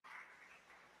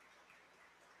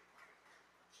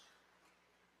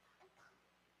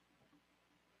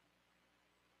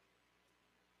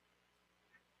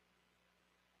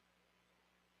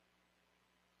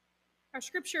Our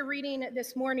scripture reading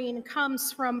this morning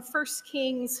comes from 1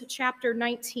 Kings chapter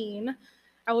 19.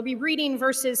 I will be reading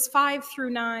verses 5 through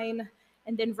 9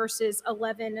 and then verses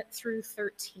 11 through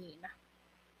 13.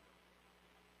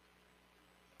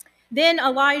 Then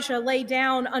Elijah lay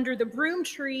down under the broom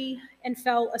tree and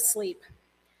fell asleep.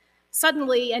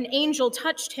 Suddenly an angel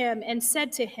touched him and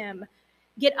said to him,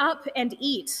 "Get up and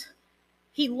eat."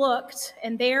 He looked,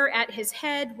 and there at his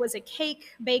head was a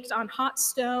cake baked on hot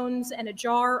stones and a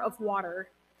jar of water.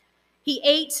 He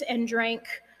ate and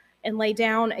drank and lay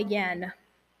down again.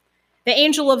 The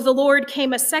angel of the Lord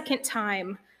came a second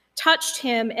time, touched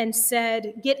him, and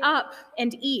said, "Get up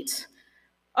and eat.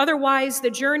 Otherwise,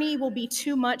 the journey will be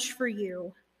too much for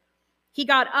you." He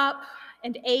got up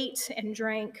and ate and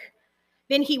drank.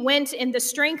 Then he went in the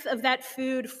strength of that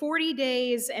food 40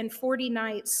 days and 40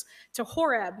 nights to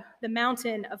Horeb, the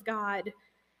mountain of God.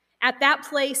 At that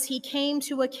place he came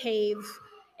to a cave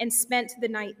and spent the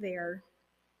night there.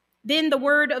 Then the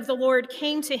word of the Lord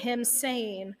came to him,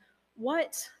 saying,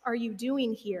 "What are you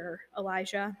doing here,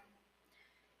 Elijah?"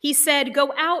 He said,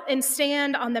 "Go out and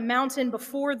stand on the mountain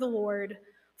before the Lord,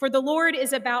 for the Lord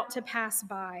is about to pass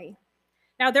by."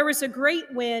 Now there was a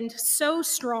great wind, so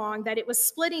strong that it was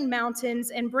splitting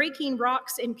mountains and breaking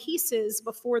rocks in pieces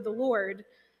before the Lord,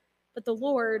 but the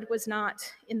Lord was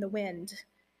not in the wind.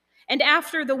 And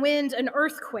after the wind, an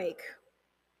earthquake,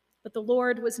 but the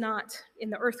Lord was not in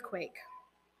the earthquake.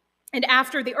 And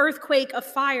after the earthquake, a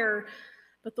fire,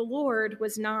 but the Lord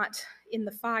was not in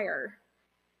the fire.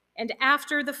 And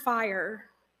after the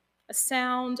fire, a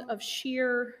sound of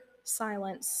sheer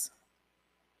silence.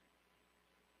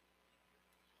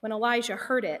 When Elijah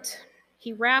heard it,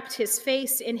 he wrapped his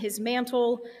face in his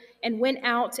mantle and went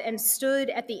out and stood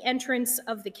at the entrance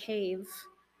of the cave.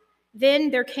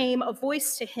 Then there came a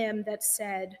voice to him that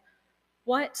said,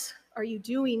 "What are you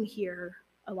doing here,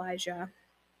 Elijah?"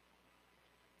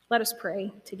 Let us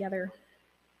pray together.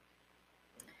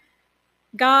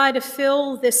 God,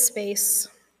 fill this space.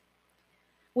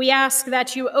 We ask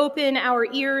that you open our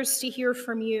ears to hear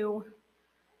from you.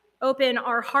 Open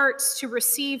our hearts to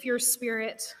receive your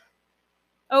Spirit.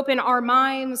 Open our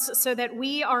minds so that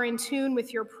we are in tune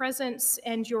with your presence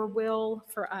and your will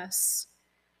for us.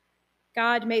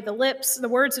 God, may the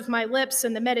words of my lips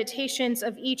and the meditations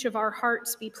of each of our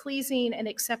hearts be pleasing and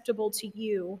acceptable to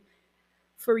you.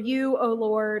 For you, O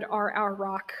Lord, are our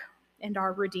rock and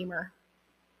our Redeemer.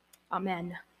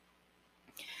 Amen.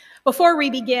 Before we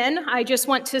begin, I just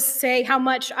want to say how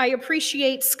much I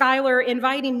appreciate Skylar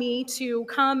inviting me to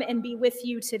come and be with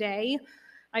you today.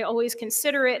 I always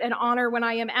consider it an honor when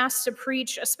I am asked to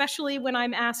preach, especially when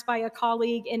I'm asked by a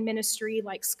colleague in ministry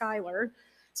like Skylar.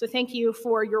 So thank you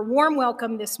for your warm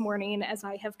welcome this morning as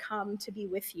I have come to be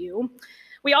with you.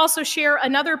 We also share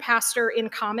another pastor in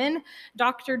common,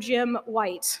 Dr. Jim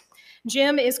White.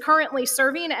 Jim is currently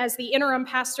serving as the interim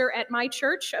pastor at my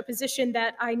church, a position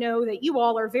that I know that you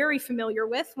all are very familiar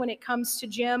with when it comes to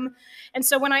Jim. And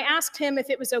so when I asked him if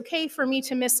it was okay for me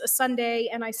to miss a Sunday,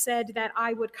 and I said that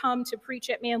I would come to preach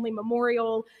at Manly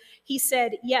Memorial, he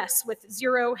said yes with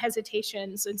zero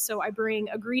hesitations. And so I bring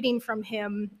a greeting from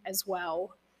him as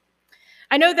well.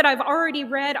 I know that I've already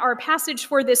read our passage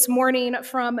for this morning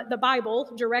from the Bible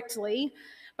directly,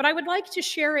 but I would like to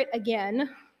share it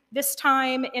again, this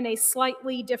time in a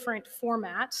slightly different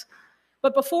format.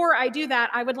 But before I do that,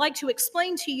 I would like to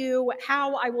explain to you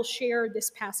how I will share this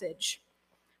passage.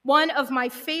 One of my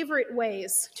favorite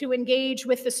ways to engage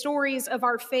with the stories of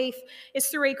our faith is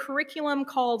through a curriculum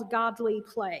called Godly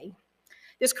Play.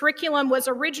 This curriculum was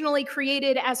originally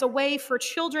created as a way for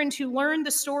children to learn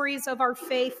the stories of our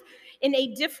faith in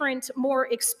a different,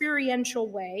 more experiential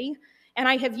way, and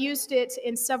I have used it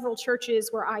in several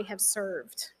churches where I have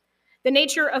served. The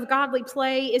nature of Godly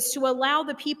Play is to allow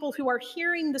the people who are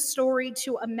hearing the story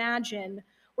to imagine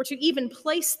or to even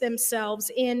place themselves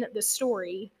in the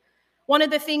story. One of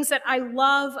the things that I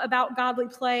love about Godly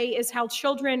Play is how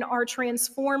children are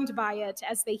transformed by it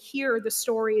as they hear the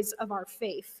stories of our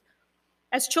faith.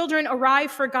 As children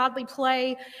arrive for Godly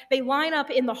Play, they line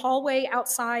up in the hallway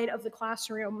outside of the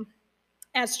classroom.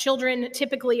 As children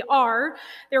typically are,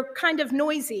 they're kind of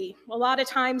noisy. A lot of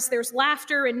times there's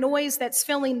laughter and noise that's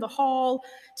filling the hall,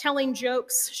 telling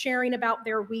jokes, sharing about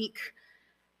their week.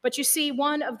 But you see,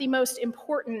 one of the most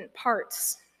important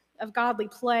parts of Godly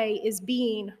Play is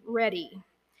being ready.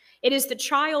 It is the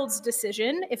child's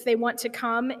decision if they want to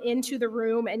come into the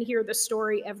room and hear the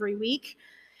story every week.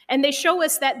 And they show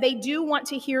us that they do want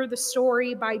to hear the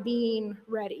story by being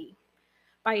ready,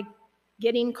 by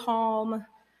getting calm,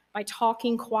 by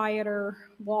talking quieter,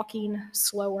 walking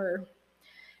slower.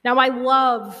 Now, I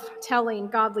love telling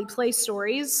Godly Play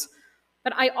stories,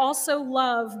 But I also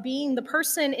love being the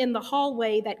person in the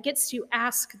hallway that gets to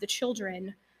ask the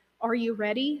children, "Are you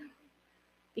ready?"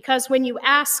 Because when you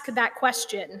ask that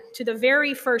question to the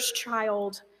very first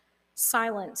child,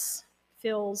 silence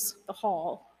fills the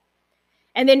hall.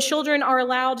 And then children are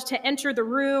allowed to enter the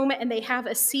room and they have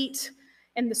a seat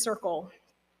in the circle,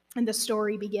 and the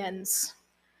story begins.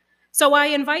 So I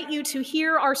invite you to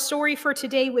hear our story for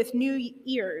today with new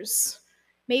ears.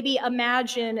 Maybe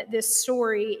imagine this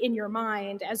story in your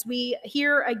mind as we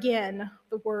hear again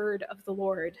the word of the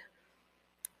Lord.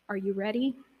 Are you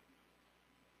ready?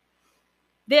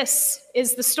 This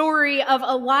is the story of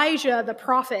Elijah the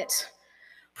prophet.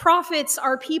 Prophets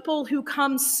are people who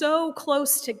come so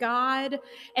close to God,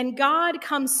 and God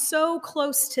comes so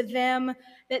close to them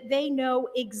that they know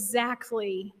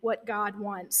exactly what God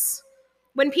wants.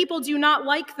 When people do not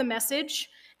like the message,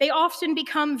 they often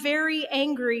become very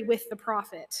angry with the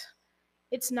prophet.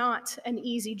 It's not an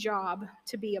easy job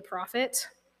to be a prophet.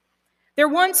 There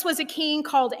once was a king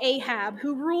called Ahab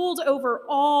who ruled over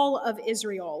all of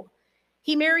Israel.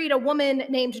 He married a woman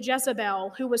named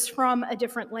Jezebel who was from a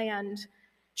different land.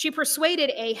 She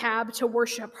persuaded Ahab to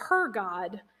worship her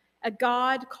god, a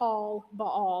god called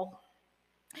Baal.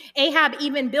 Ahab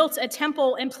even built a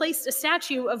temple and placed a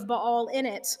statue of Baal in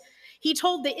it. He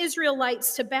told the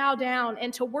Israelites to bow down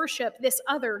and to worship this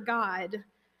other god.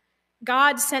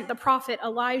 God sent the prophet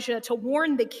Elijah to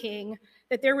warn the king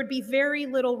that there would be very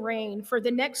little rain for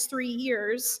the next 3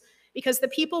 years because the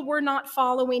people were not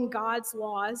following God's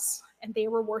laws and they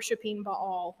were worshiping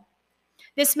Baal.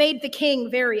 This made the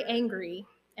king very angry,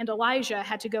 and Elijah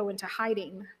had to go into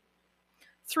hiding.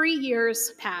 3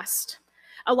 years passed.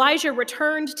 Elijah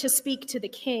returned to speak to the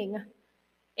king.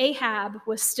 Ahab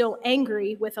was still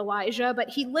angry with Elijah, but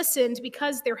he listened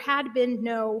because there had been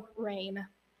no rain.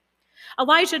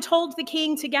 Elijah told the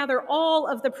king to gather all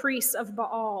of the priests of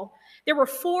Baal. There were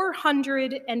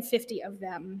 450 of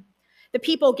them. The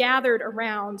people gathered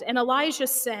around, and Elijah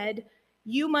said,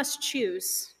 "You must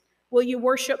choose. Will you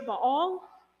worship Baal,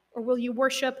 or will you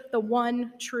worship the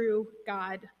one true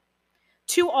God?"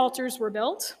 2 altars were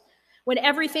built. When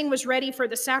everything was ready for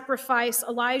the sacrifice,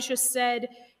 Elijah said,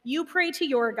 "You pray to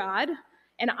your God,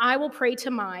 and I will pray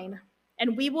to mine,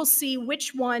 and we will see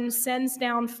which one sends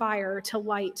down fire to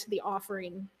light the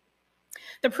offering."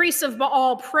 The priests of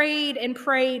Baal prayed and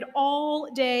prayed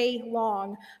all day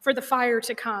long for the fire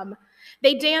to come.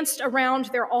 They danced around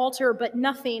their altar, but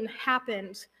nothing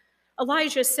happened.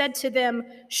 Elijah said to them,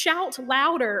 "Shout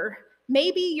louder.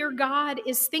 Maybe your God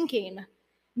is thinking.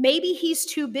 Maybe he's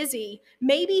too busy.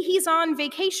 Maybe he's on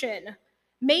vacation.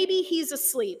 Maybe he's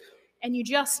asleep, and you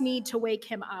just need to wake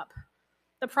him up."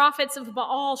 The prophets of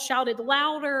Baal shouted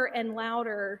louder and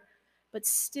louder, but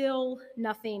still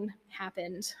nothing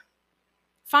happened.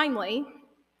 Finally,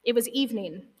 it was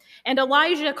evening, and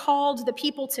Elijah called the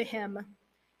people to him.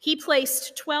 He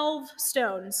placed 12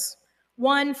 stones,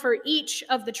 one for each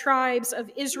of the tribes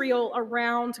of Israel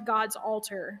around God's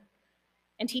altar,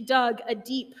 and he dug a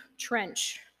deep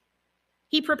trench.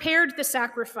 He prepared the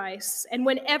sacrifice, and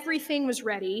when everything was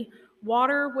ready,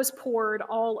 water was poured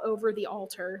all over the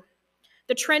altar.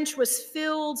 The trench was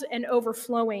filled and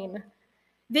overflowing.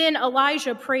 Then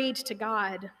Elijah prayed to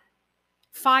God.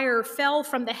 Fire fell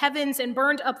from the heavens and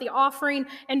burned up the offering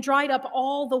and dried up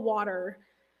all the water.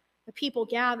 The people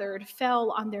gathered,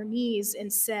 fell on their knees,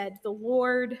 and said, "The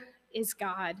Lord is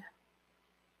God."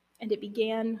 And it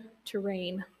began to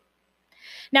rain.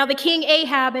 Now the king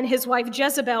Ahab and his wife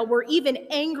Jezebel were even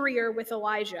angrier with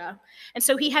Elijah, and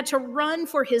so he had to run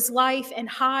for his life and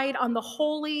hide on the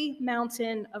holy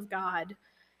mountain of God.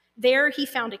 There he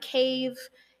found a cave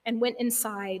and went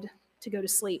inside to go to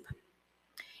sleep.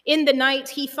 In the night,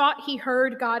 he thought he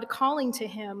heard God calling to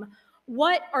him,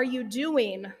 "What are you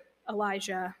doing,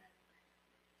 Elijah?"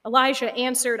 Elijah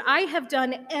answered, "I have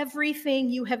done everything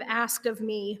you have asked of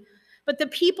me, but the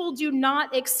people do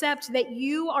not accept that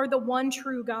you are the one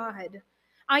true God.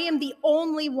 I am the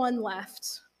only one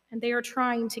left, and they are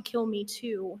trying to kill me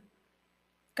too."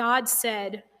 God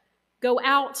said, "Go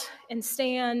out and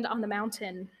stand on the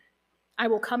mountain. I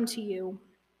will come to you."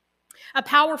 A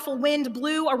powerful wind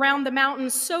blew around the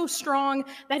mountain so strong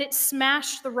that it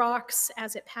smashed the rocks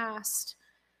as it passed.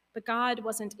 But God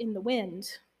wasn't in the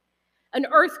wind. An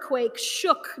earthquake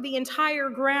shook the entire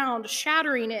ground,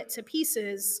 shattering it to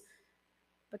pieces.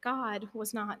 But God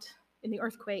was not in the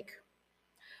earthquake.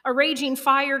 A raging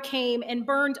fire came and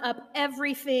burned up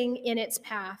everything in its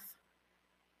path.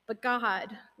 But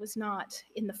God was not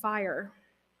in the fire.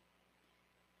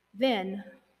 Then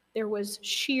there was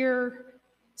sheer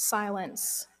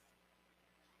silence.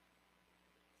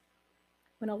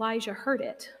 When Elijah heard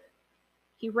it,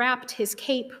 He wrapped his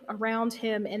cape around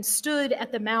him and stood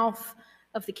at the mouth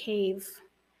of the cave.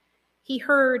 He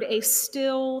heard a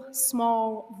still,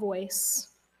 small voice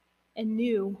and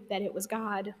knew that it was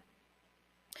God.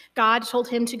 God told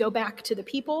him to go back to the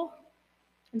people,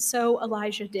 and so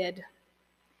Elijah did.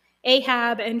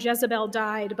 Ahab and Jezebel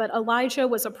died, but Elijah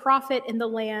was a prophet in the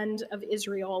land of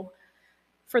Israel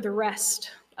for the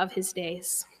rest of his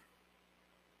days.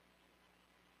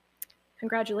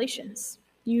 Congratulations.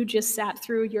 You just sat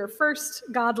through your first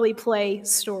Godly Play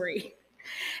story.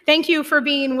 Thank you for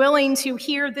being willing to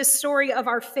hear this story of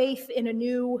our faith in a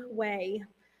new way.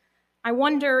 I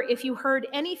wonder if you heard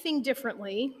anything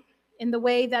differently in the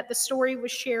way that the story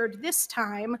was shared this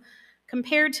time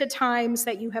compared to times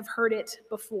that you have heard it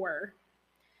before.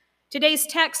 Today's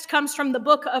text comes from the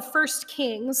book of 1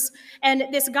 Kings, and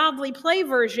this Godly Play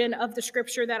version of the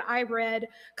scripture that I read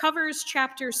covers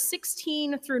chapters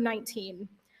 16 through 19.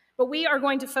 But we are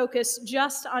going to focus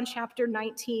just on chapter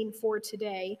 19 for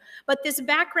today. But this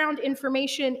background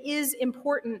information is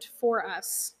important for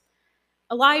us.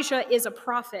 Elijah is a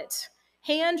prophet,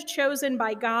 hand chosen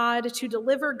by God to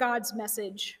deliver God's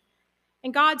message.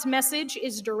 And God's message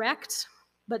is direct,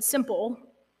 but simple.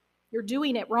 You're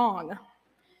doing it wrong.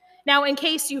 Now, in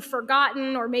case you've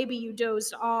forgotten or maybe you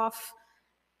dozed off,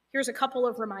 here's a couple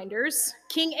of reminders.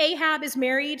 King Ahab is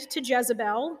married to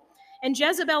Jezebel, and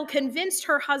Jezebel convinced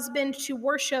her husband to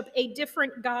worship a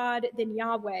different God than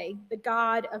Yahweh, the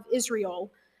God of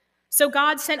Israel. So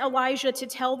God sent Elijah to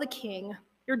tell the king,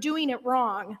 "You're doing it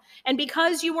wrong, and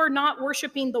because you are not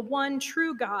worshiping the one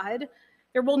true God,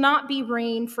 there will not be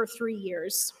rain for 3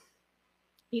 years."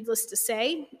 Needless to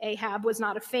say, Ahab was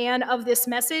not a fan of this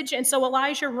message, and so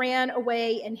Elijah ran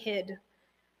away and hid.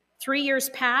 3 years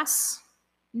pass,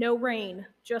 no rain,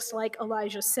 just like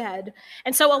Elijah said.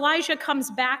 And so Elijah comes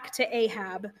back to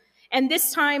Ahab, and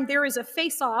this time there is a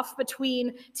face-off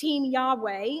between Team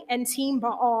Yahweh and Team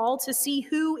Baal to see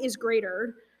who is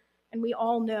greater, and we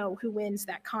all know who wins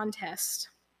that contest.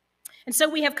 And so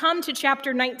we have come to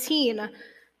chapter 19.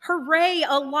 Hooray,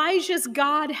 Elijah's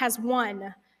God has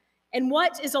won. And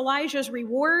what is Elijah's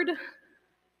reward?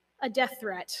 A death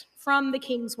threat from the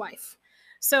king's wife.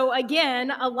 So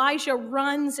again, Elijah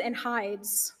runs and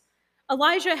hides.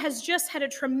 Elijah has just had a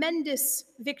tremendous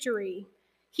victory.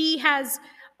 He has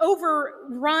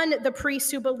overrun the priests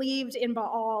who believed in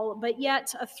Baal, but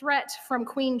yet a threat from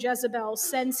Queen Jezebel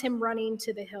sends him running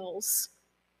to the hills.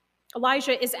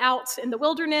 Elijah is out in the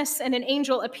wilderness, and an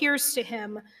angel appears to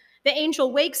him. The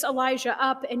angel wakes Elijah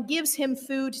up and gives him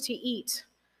food to eat.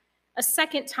 A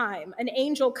second time, an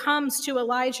angel comes to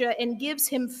Elijah and gives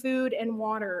him food and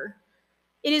water.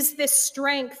 It is this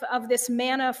strength of this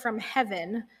manna from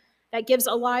heaven that gives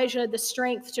Elijah the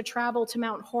strength to travel to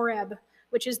Mount Horeb,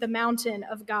 which is the mountain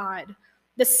of God,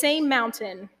 the same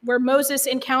mountain where Moses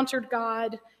encountered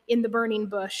God in the burning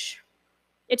bush.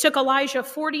 It took Elijah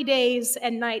 40 days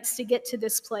and nights to get to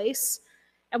this place,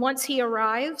 and once he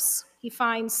arrives, he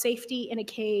finds safety in a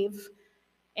cave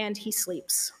and he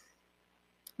sleeps.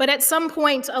 But at some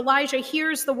point, Elijah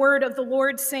hears the word of the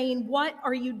Lord saying, "What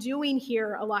are you doing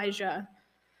here, Elijah?"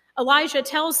 Elijah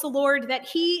tells the Lord that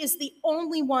he is the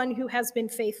only one who has been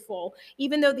faithful.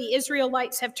 Even though the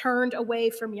Israelites have turned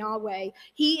away from Yahweh,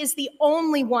 he is the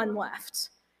only one left.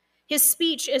 His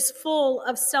speech is full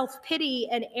of self-pity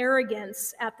and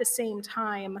arrogance at the same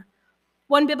time.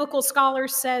 One biblical scholar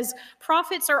says,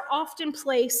 prophets are often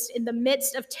placed in the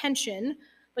midst of tension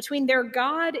between their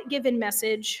God-given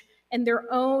message and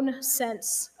their own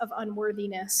sense of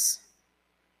unworthiness.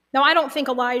 Now, I don't think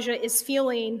Elijah is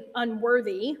feeling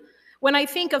unworthy. When I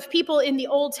think of people in the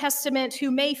Old Testament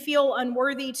who may feel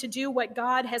unworthy to do what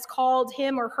God has called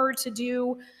him or her to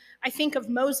do, I think of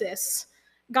Moses.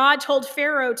 God told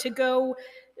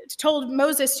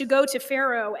Moses to go to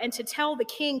Pharaoh and to tell the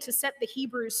king to set the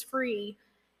Hebrews free.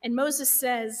 And Moses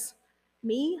says,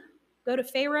 "Me? Go to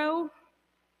Pharaoh?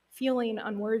 Feeling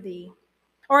unworthy."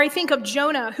 Or I think of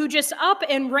Jonah, who just up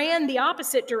and ran the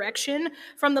opposite direction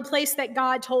from the place that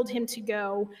God told him to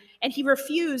go, and he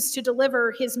refused to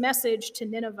deliver his message to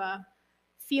Nineveh,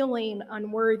 feeling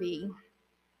unworthy.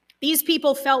 These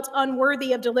people felt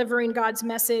unworthy of delivering God's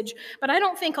message, but I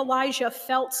don't think Elijah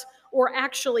felt or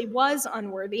actually was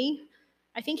unworthy.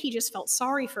 I think he just felt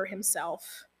sorry for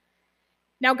himself.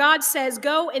 Now God says,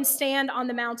 "Go and stand on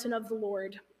the mountain of the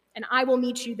Lord, and I will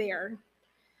meet you there."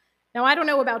 Now, I don't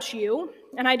know about you,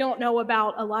 and I don't know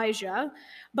about Elijah,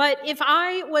 but if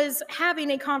I was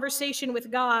having a conversation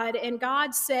with God and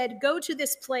God said, "Go to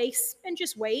this place and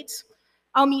just wait,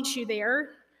 I'll meet you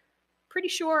there," pretty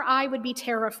sure I would be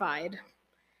terrified.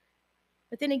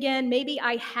 But then again, maybe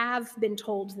I have been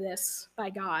told this by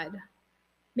God.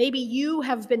 Maybe you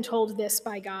have been told this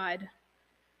by God.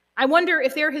 I wonder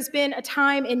if there has been a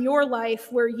time in your life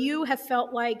where you have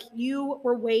felt like you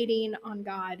were waiting on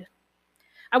God.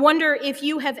 I wonder if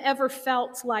you have ever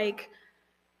felt like,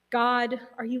 God,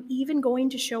 are you even going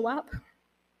to show up?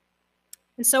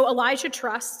 And so Elijah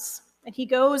trusts, and he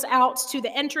goes out to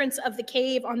the entrance of the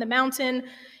cave on the mountain,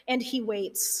 and he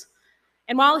waits.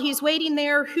 And while he's waiting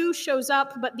there, who shows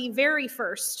up but the very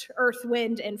first earth,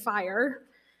 wind, and fire?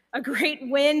 A great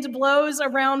wind blows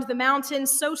around the mountain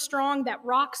so strong that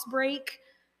rocks break,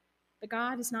 but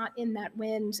God is not in that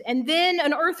wind. And then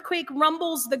an earthquake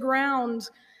rumbles the ground,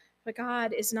 but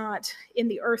God is not in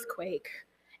the earthquake.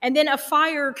 And then a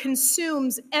fire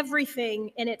consumes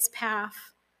everything in its path,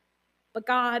 but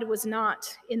God was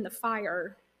not in the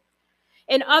fire.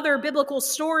 In other biblical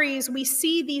stories, we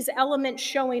see these elements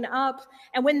showing up,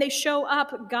 and when they show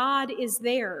up, God is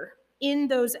there in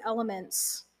those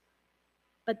elements.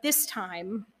 But this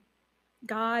time,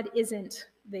 God isn't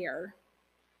there.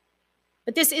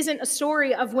 But this isn't a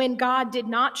story of when God did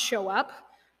not show up.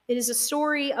 It is a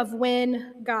story of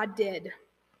when God did.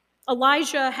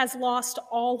 Elijah has lost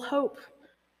all hope,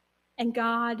 and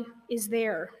God is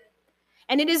there.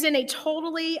 And it is in a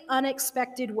totally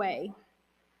unexpected way.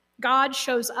 God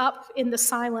shows up in the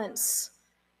silence,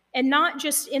 and not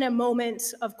just in a moment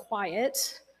of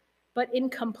quiet, but in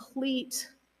complete,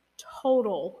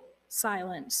 total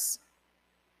silence.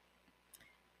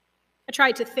 I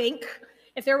tried to think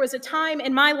if there was a time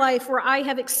in my life where I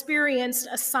have experienced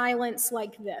a silence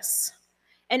like this.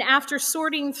 And after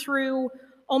sorting through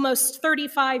almost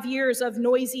 35 years of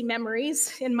noisy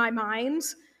memories in my mind,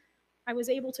 I was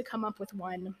able to come up with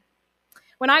one.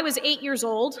 When I was 8 years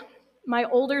old, my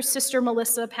older sister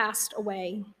Melissa passed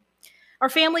away. Our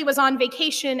family was on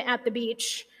vacation at the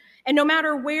beach, and no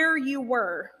matter where you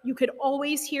were, you could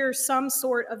always hear some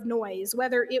sort of noise,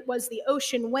 whether it was the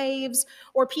ocean waves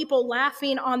or people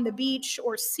laughing on the beach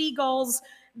or seagulls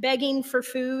begging for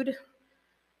food.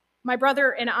 My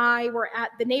brother and I were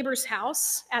at the neighbor's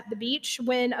house at the beach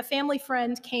when a family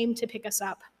friend came to pick us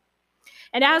up.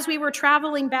 And as we were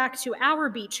traveling back to our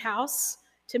beach house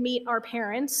to meet our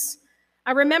parents,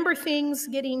 I remember things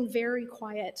getting very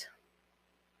quiet.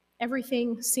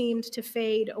 Everything seemed to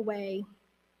fade away.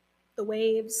 The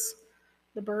waves,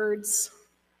 the birds,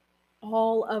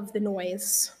 all of the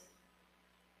noise.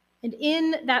 And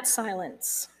in that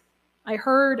silence, I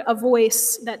heard a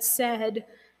voice that said,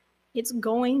 "It's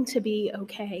going to be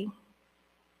okay.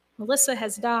 Melissa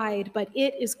has died, but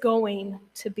it is going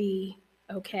to be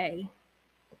okay."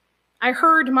 I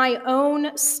heard my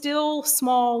own still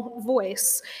small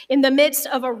voice in the midst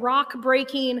of a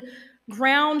rock-breaking,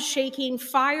 ground-shaking,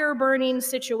 fire-burning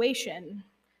situation.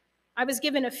 I was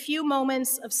given a few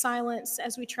moments of silence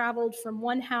as we traveled from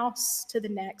one house to the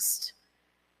next,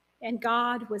 and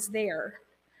God was there.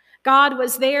 God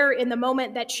was there in the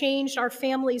moment that changed our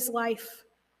family's life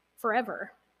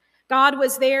forever. God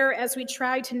was there as we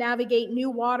tried to navigate new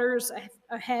waters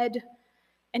ahead.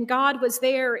 And God was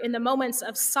there in the moments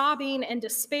of sobbing and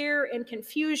despair and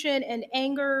confusion and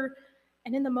anger,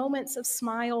 and in the moments of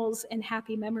smiles and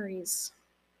happy memories.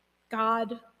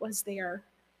 God was there.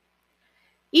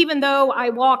 Even though I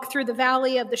walk through the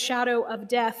valley of the shadow of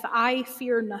death, I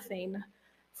fear nothing,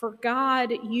 for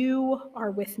God, you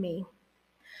are with me.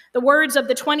 The words of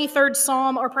the 23rd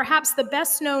Psalm are perhaps the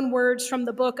best known words from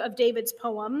the book of David's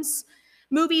poems.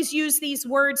 Movies use these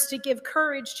words to give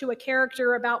courage to a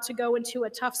character about to go into a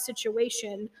tough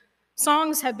situation.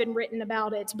 Songs have been written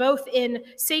about it, both in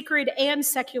sacred and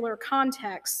secular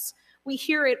contexts. We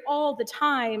hear it all the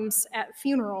times at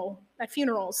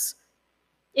funerals.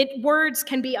 Words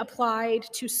can be applied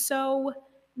to so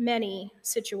many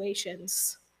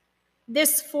situations.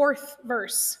 This fourth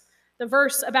verse, the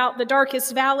verse about the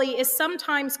darkest valley, is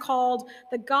sometimes called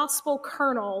the gospel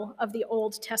kernel of the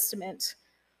Old Testament.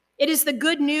 It is the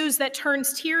good news that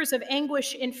turns tears of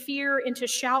anguish and fear into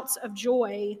shouts of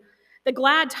joy, the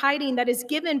glad tiding that is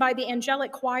given by the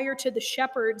angelic choir to the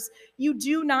shepherds. You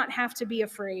do not have to be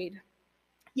afraid.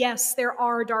 Yes, there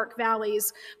are dark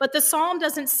valleys, but the psalm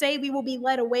doesn't say we will be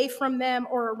led away from them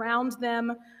or around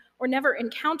them or never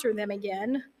encounter them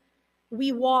again.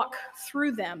 We walk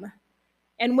through them,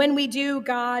 and when we do,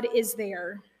 God is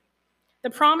there. The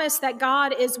promise that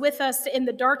God is with us in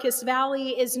the darkest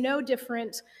valley is no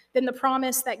different than the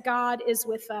promise that God is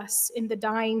with us in the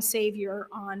dying Savior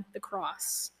on the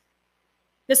cross.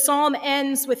 The psalm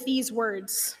ends with these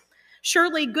words: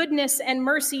 "Surely goodness and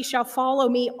mercy shall follow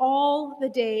me all the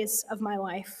days of my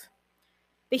life."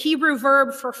 The Hebrew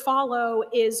verb for follow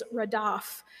is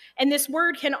radaf, and this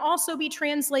word can also be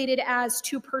translated as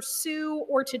to pursue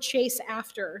or to chase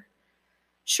after.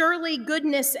 Surely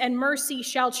goodness and mercy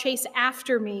shall chase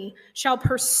after me, shall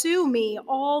pursue me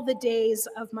all the days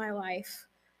of my life.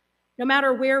 No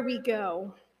matter where we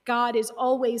go, God is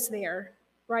always there,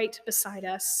 right beside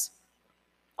us.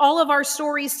 All of our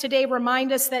stories today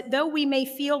remind us that though we may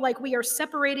feel like we are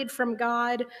separated from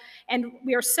God and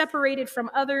we are separated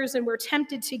from others and we're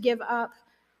tempted to give up,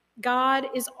 God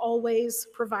is always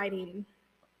providing.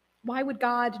 Why would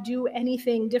God do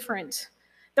anything different?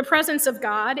 The presence of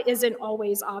God isn't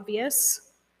always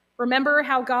obvious. Remember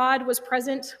how God was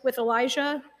present with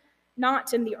Elijah?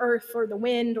 Not in the earth or the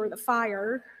wind or the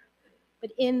fire,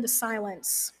 but in the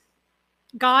silence.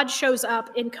 God shows up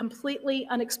in completely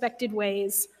unexpected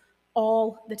ways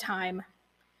all the time.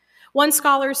 One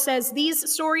scholar says these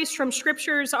stories from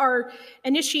scriptures are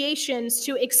initiations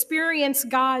to experience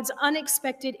God's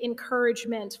unexpected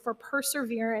encouragement for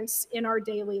perseverance in our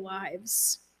daily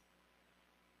lives.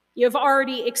 You have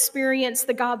already experienced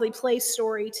the godly place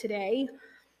story today,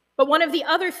 but one of the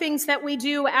other things that we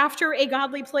do after a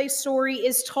godly place story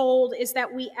is told is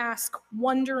that we ask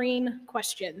wondering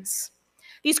questions.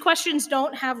 These questions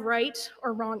don't have right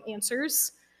or wrong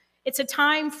answers. It's a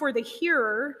time for the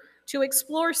hearer to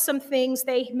explore some things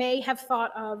they may have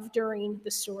thought of during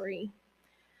the story.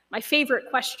 My favorite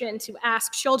question to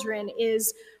ask children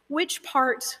is, which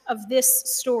part of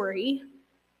this story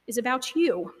is about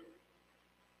you?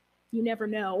 You never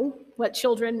know what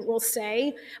children will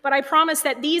say, but I promise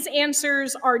that these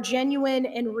answers are genuine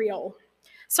and real.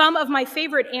 Some of my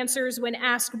favorite answers when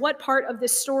asked what part of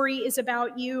this story is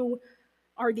about you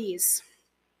are these.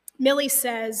 Millie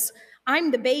says,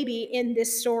 I'm the baby in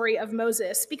this story of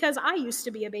Moses because I used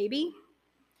to be a baby.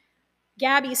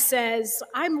 Gabby says,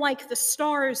 I'm like the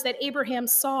stars that Abraham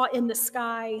saw in the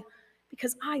sky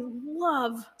because I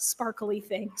love sparkly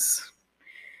things.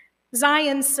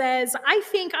 Zion says, I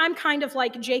think I'm kind of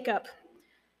like Jacob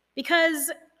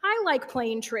because I like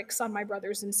playing tricks on my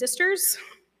brothers and sisters.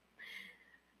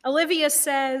 Olivia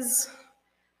says,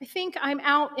 I think I'm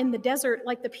out in the desert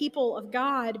like the people of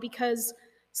God because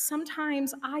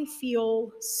sometimes I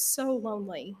feel so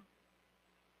lonely.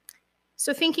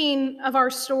 So, thinking of our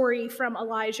story from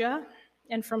Elijah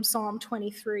and from Psalm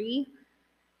 23,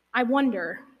 I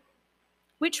wonder,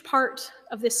 which part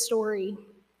of this story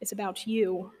is about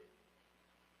you?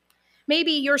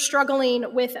 Maybe you're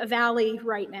struggling with a valley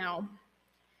right now.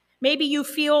 Maybe you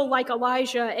feel like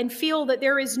Elijah and feel that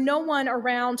there is no one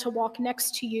around to walk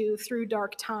next to you through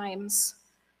dark times.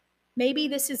 Maybe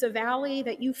this is a valley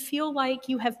that you feel like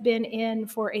you have been in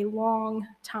for a long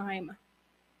time.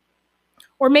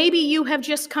 Or maybe you have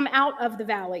just come out of the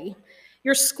valley.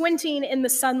 You're squinting in the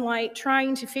sunlight,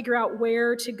 trying to figure out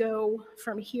where to go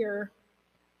from here.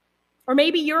 Or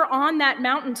maybe you're on that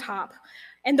mountaintop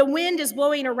and the wind is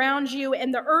blowing around you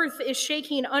and the earth is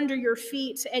shaking under your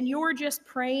feet and you're just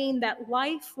praying that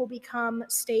life will become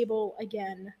stable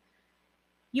again.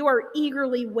 You are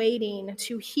eagerly waiting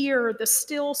to hear the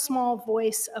still small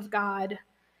voice of God,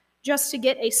 just to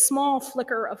get a small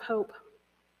flicker of hope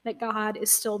that God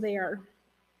is still there.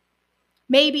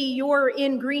 Maybe you're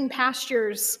in green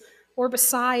pastures or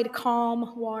beside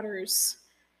calm waters.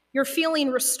 You're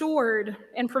feeling restored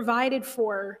and provided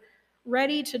for,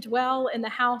 ready to dwell in the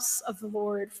house of the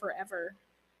Lord forever.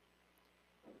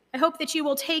 I hope that you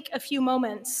will take a few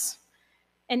moments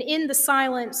and in the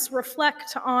silence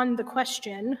reflect on the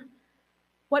question,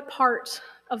 what part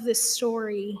of this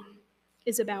story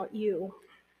is about you?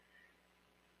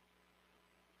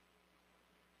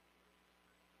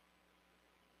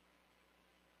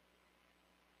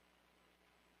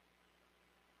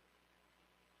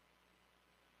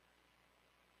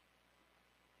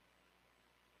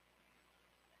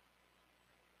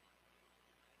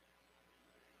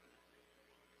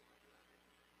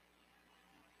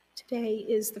 Today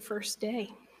is the first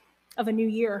day of a new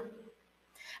year,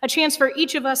 a chance for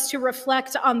each of us to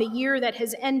reflect on the year that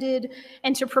has ended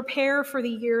and to prepare for the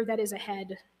year that is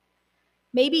ahead.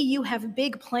 Maybe you have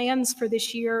big plans for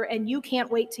this year and you can't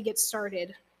wait to get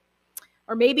started.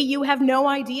 Or maybe you have no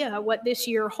idea what this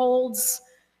year holds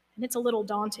and it's a little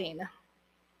daunting.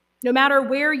 No matter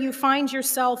where you find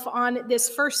yourself on this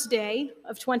first day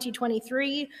of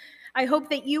 2023, I hope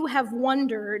that you have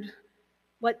wondered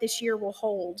what this year will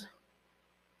hold.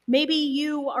 Maybe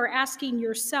you are asking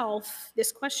yourself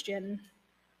this question,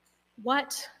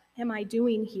 what am I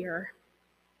doing here?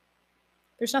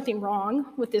 There's nothing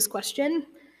wrong with this question.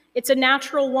 It's a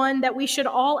natural one that we should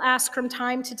all ask from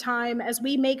time to time as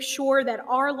we make sure that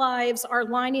our lives are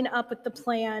lining up with the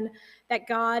plan that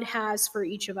God has for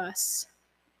each of us.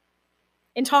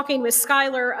 In talking with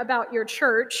Skylar about your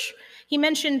church, he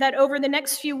mentioned that over the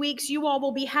next few weeks, you all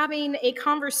will be having a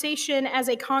conversation as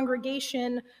a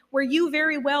congregation where you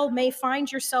very well may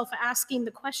find yourself asking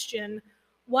the question,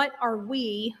 what are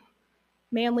we,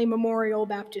 Manly Memorial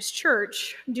Baptist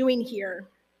Church, doing here?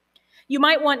 You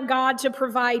might want God to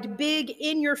provide big,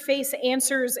 in-your-face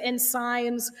answers and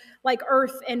signs like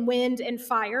earth and wind and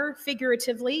fire,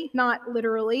 figuratively, not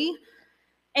literally.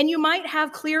 And you might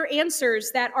have clear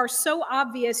answers that are so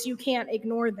obvious you can't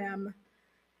ignore them.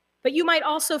 But you might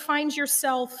also find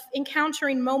yourself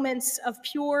encountering moments of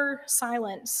pure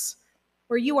silence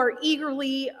where you are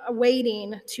eagerly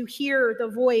awaiting to hear the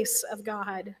voice of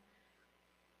God.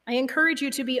 I encourage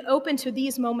you to be open to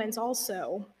these moments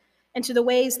also, and to the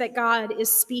ways that God is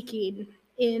speaking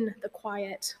in the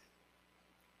quiet.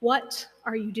 What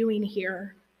are you doing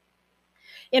here?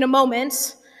 In a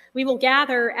moment, we will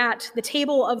gather at the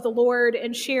table of the Lord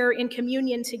and share in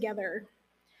communion together.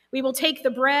 We will take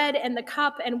the bread and the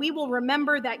cup, and we will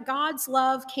remember that God's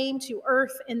love came to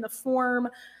earth in the form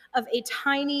of a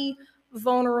tiny,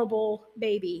 vulnerable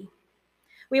baby.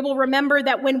 We will remember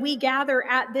that when we gather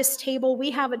at this table,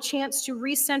 we have a chance to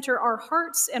recenter our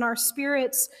hearts and our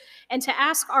spirits and to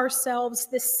ask ourselves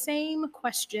the same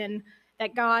question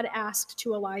that God asked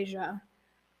to Elijah.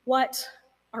 What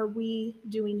are we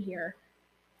doing here?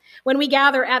 When we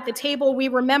gather at the table, we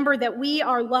remember that we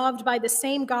are loved by the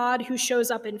same God who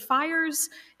shows up in fires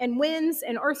and winds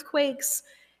and earthquakes,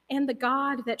 and the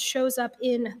God that shows up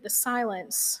in the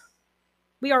silence.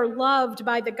 We are loved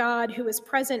by the God who is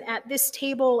present at this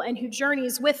table and who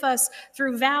journeys with us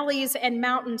through valleys and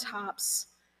mountaintops.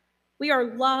 We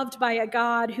are loved by a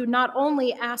God who not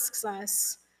only asks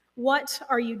us, "What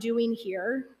are you doing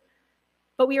here?"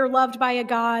 but we are loved by a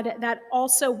God that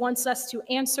also wants us to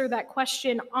answer that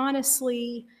question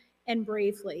honestly and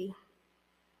bravely.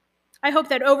 I hope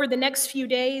that over the next few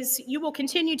days, you will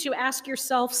continue to ask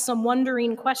yourself some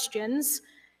wondering questions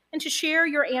and to share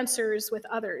your answers with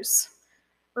others.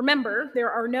 Remember, there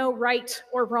are no right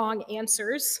or wrong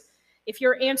answers. If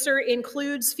your answer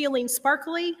includes feeling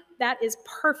sparkly, that is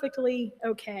perfectly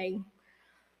okay.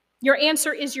 Your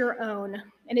answer is your own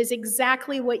and is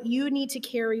exactly what you need to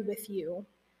carry with you.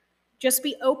 Just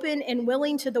be open and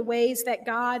willing to the ways that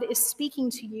God is speaking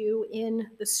to you in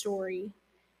the story.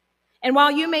 And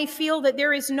while you may feel that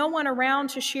there is no one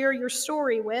around to share your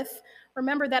story with,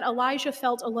 remember that Elijah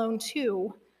felt alone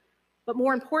too. But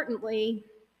more importantly,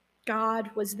 God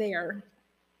was there.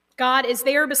 God is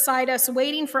there beside us,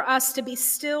 waiting for us to be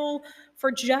still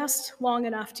for just long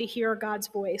enough to hear God's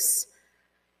voice.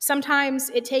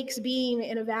 Sometimes it takes being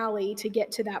in a valley to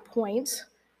get to that point.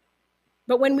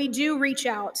 But when we do reach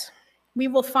out, we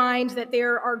will find that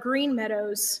there are green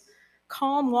meadows,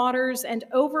 calm waters, and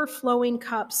overflowing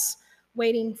cups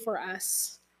waiting for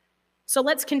us. So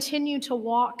let's continue to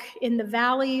walk in the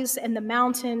valleys and the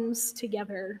mountains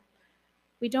together.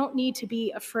 We don't need to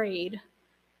be afraid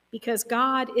because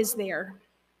God is there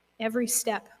every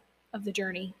step of the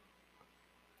journey.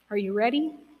 Are you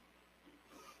ready?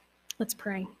 Let's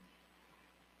pray.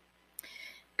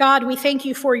 God, we thank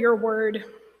you for your word.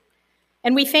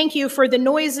 And we thank you for the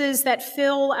noises that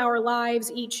fill our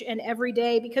lives each and every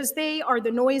day because they are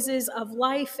the noises of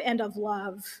life and of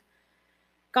love.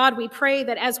 God, we pray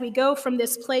that as we go from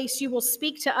this place, you will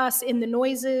speak to us in the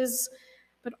noises,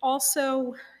 but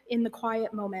also in the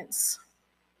quiet moments.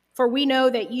 For we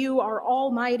know that you are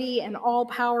almighty and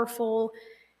all-powerful,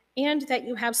 and that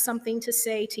you have something to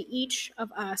say to each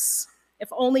of us, if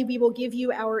only we will give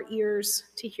you our ears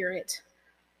to hear it.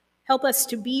 Help us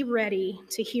to be ready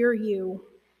to hear you,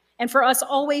 and for us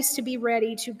always to be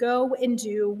ready to go and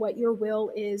do what your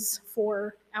will is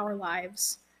for our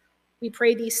lives. We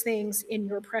pray these things in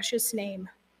your precious name.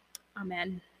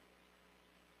 Amen.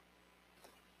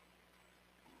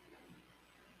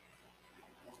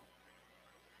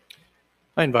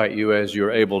 I invite you, as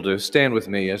you're able, to stand with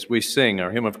me as we sing our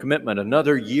hymn of commitment,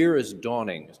 "Another Year is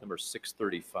Dawning." It's number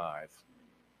 635.